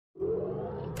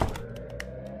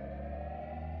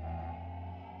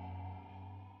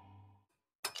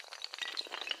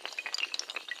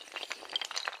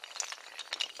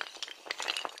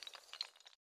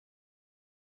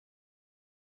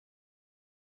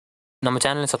நம்ம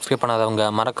சேனலை சப்ஸ்கிரைப் பண்ணாதவங்க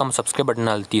மறக்காம சப்ஸ்கிரைப் பட்டன்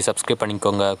அழுத்தி சப்ஸ்கிரைப்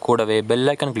பண்ணிக்கோங்க. கூடவே பெல்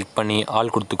ஐக்கான் கிளிக் பண்ணி ஆல்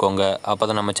கொடுத்துக்கோங்க.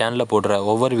 அப்பதான் நம்ம சேனல்ல போடுற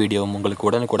ஒவ்வொரு வீடியோவும் உங்களுக்கு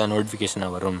உடனுக்குடன் நோட்டிஃபிகேஷனாக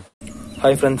வரும்.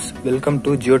 Hi friends, welcome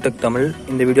to Jio tech Tamil.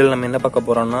 இந்த வீடியோவில் நம்ம என்ன பார்க்க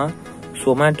போறோம்னா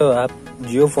Zomato ஆப்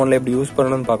ஜியோ ஃபோனில் எப்படி யூஸ்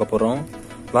பண்ணணும்னு பார்க்க போகிறோம்.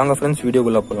 வாங்க ஃப்ரெண்ட்ஸ்,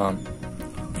 வீடியோக்குள்ளே போகலாம்.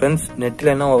 ஃப்ரெண்ட்ஸ்,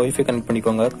 நெட்டில் என்ன ஒய்ஃபை கனெக்ட்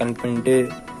பண்ணிக்கோங்க. கனெக்ட் பண்ணிட்டு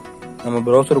நம்ம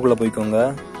ப்ரௌசருக்குள்ளே போய்க்கோங்க.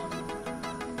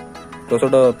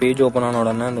 ப்ரௌசரோட பேஜ் ஓப்பன் ஆன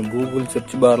உடனே அந்த கூகுள்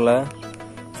சர்ச் பாரில்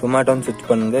Zomatoன்னு சர்ச்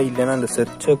பண்ணுங்க. இல்லைன்னா இந்த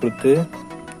சர்ச்சை கொடுத்து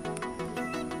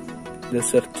இந்த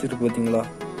சர்ச் இருக்கு பார்த்தீங்களா,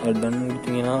 அது டன்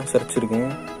கொடுத்தீங்கன்னா சர்ச் இருக்கும்.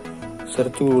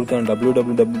 சர்ச் கொடுத்தேன்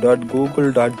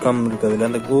www.google.com இருக்கு. அதில்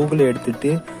அந்த கூகுளை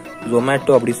எடுத்துட்டு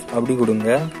Zomato அப்படி கொடுங்க.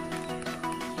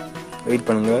 வெயிட்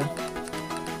பண்ணுங்க.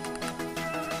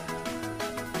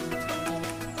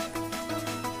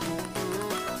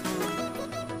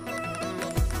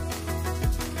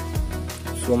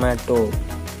 Zomato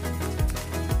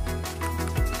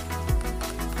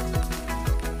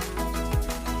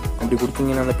அப்படி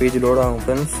கொடுத்தீங்கன்னா அந்த பேஜ் லோட் ஆகும்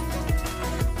ஃப்ரெண்ட்ஸ்.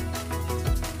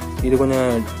 இது கொஞ்சம்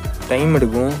டைம்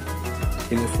எடுக்கும்.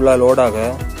 இது ஃபுல்லாக லோட் ஆக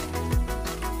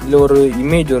இதில் ஒரு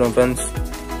இமேஜ் வரும் ஃப்ரெண்ட்ஸ்.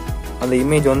 அந்த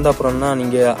இமேஜ் வந்த அப்புறம் தான்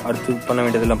நீங்கள் அடுத்து பண்ண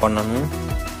வேண்டியதெல்லாம் பண்ணணும்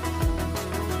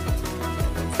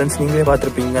ஃப்ரெண்ட்ஸ். நீங்களே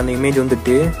பார்த்துருப்பீங்க. அந்த இமேஜ்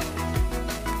வந்துட்டு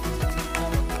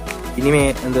இனிமே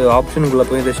அந்த ஆப்ஷனுக்குள்ளே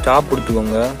போய் இந்த ஸ்டாப்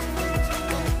கொடுத்துக்கோங்க.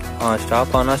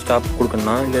 ஸ்டாப் ஆனால் ஸ்டாப்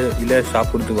கொடுக்கணும், இல்லை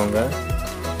ஸ்டாப் கொடுத்துக்கோங்க.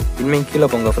 இனிமேல் கீழே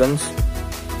போங்க ஃப்ரெண்ட்ஸ்,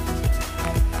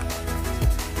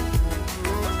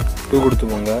 2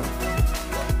 கொடுத்துக்கோங்க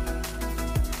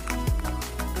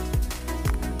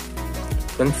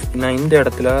ஃப்ரெண்ட்ஸ். நான் இந்த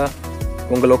இடத்துல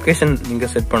உங்கள் லொக்கேஷன்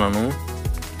நீங்கள் செட் பண்ணணும்.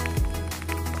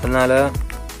 அதனால்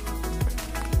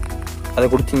அதை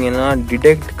கொடுத்தீங்கன்னா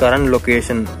டிடெக்ட் கரண்ட்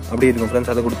லொக்கேஷன் அப்படி இருக்கும்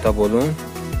ஃப்ரெண்ட்ஸ். அதை கொடுத்தா போதும்.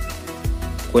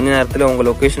 கொஞ்ச நேரத்தில் உங்கள்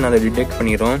லொக்கேஷன் அதை டிடெக்ட்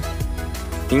பண்ணிடும்.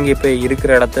 நீங்கள் இப்போ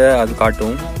இருக்கிற இடத்த அது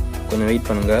காட்டும். கொஞ்சம் வெயிட்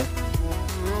பண்ணுங்க.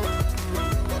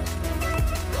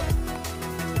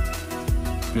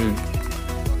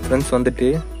 ஃப்ரெண்ட்ஸ், வந்துட்டு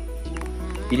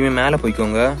இனிமேல் மேலே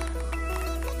போய்க்கோங்க.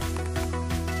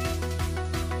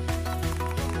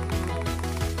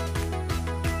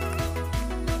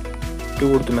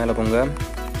 கொடுத்து மேலே போங்க.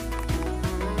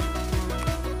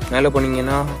 மேலே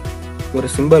போனீங்கன்னா ஒரு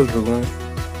சிம்பிள் இருக்கும்,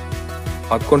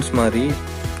 அக்கௌண்ட்ஸ் மாதிரி.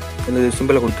 இந்த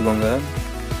சிம்பிளை கொடுத்துக்கோங்க.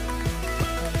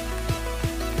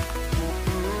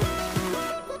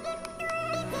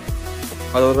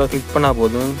 அதை ஒரு கிளிக் பண்ணால்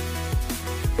போதும்.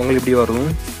 உங்களுக்கு இப்படி வரும்.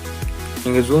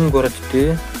 நீங்கள் ஜூம் குறைச்சிட்டு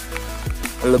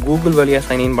அதில் கூகுள் வழியாக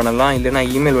சைன்இன் பண்ணலாம், இல்லைனா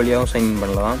இமெயில் வழியாகவும் சைன்இன்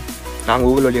பண்ணலாம். நான்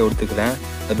கூகுள் வழியாக கொடுத்துக்கிறேன்.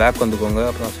 அதை பேக் வந்துக்கோங்க,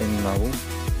 அப்புறம் சைன்இன் ஆகும்.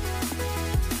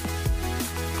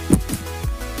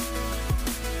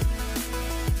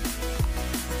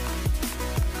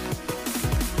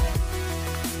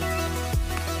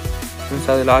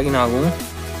 அது லாகின் ஆகும்.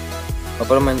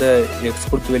 அப்புறமா இந்த எக்ஸ்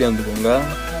கொடுத்து வெளியே வந்துக்கோங்க.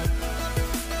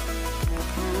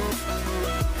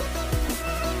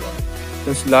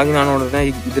 லாகின் ஆன உடனே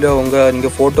இதில்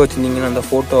நீங்கள் ஃபோட்டோ வச்சுருந்தீங்கன்னா அந்த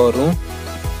ஃபோட்டோ வரும்,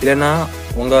 இல்லைன்னா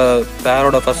உங்கள்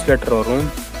பேரோட ஃபர்ஸ்ட் லெட்டர் வரும்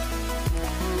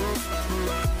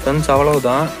ஃப்ரெண்ட்ஸ்.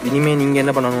 அவ்வளவுதான். இனிமேல் நீங்கள்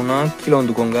என்ன பண்ணணும்னா கீழே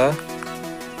வந்துக்கோங்க.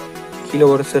 கீழே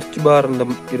ஒரு சர்ச் பார்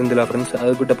இருந்துல ஃப்ரெண்ட்ஸ்,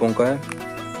 அதுக்கிட்ட போங்க.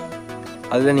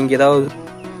 அதில் நீங்கள்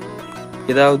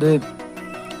ஏதாவது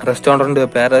ரெஸ்டாரண்ட்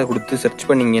பேரை கொடுத்து சர்ச்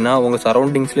பண்ணிங்கன்னா உங்கள்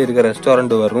சரௌண்டிங்ஸில் இருக்கிற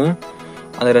ரெஸ்டாரண்ட் வரும்.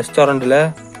 அந்த ரெஸ்டாரண்ட்டில்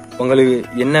உங்களுக்கு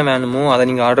என்ன வேணுமோ அதை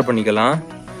நீங்கள் ஆர்டர் பண்ணிக்கலாம்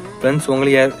ஃப்ரெண்ட்ஸ்.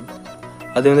 உங்களுக்கு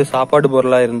அது சாப்பாடு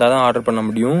பொருளாக இருந்தால் தான் ஆர்டர் பண்ண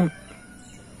முடியும்.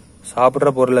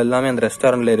 சாப்பிட்ற பொருள் எல்லாமே அந்த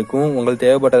ரெஸ்டாரண்ட்டில் இருக்கும். உங்களுக்கு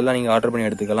தேவைப்பட்டதெல்லாம் நீங்கள் ஆர்டர் பண்ணி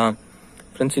எடுத்துக்கலாம்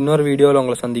ஃப்ரெண்ட்ஸ். இன்னொரு வீடியோவில்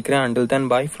உங்களை சந்திக்கிறேன். Until then,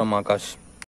 bye from Akash.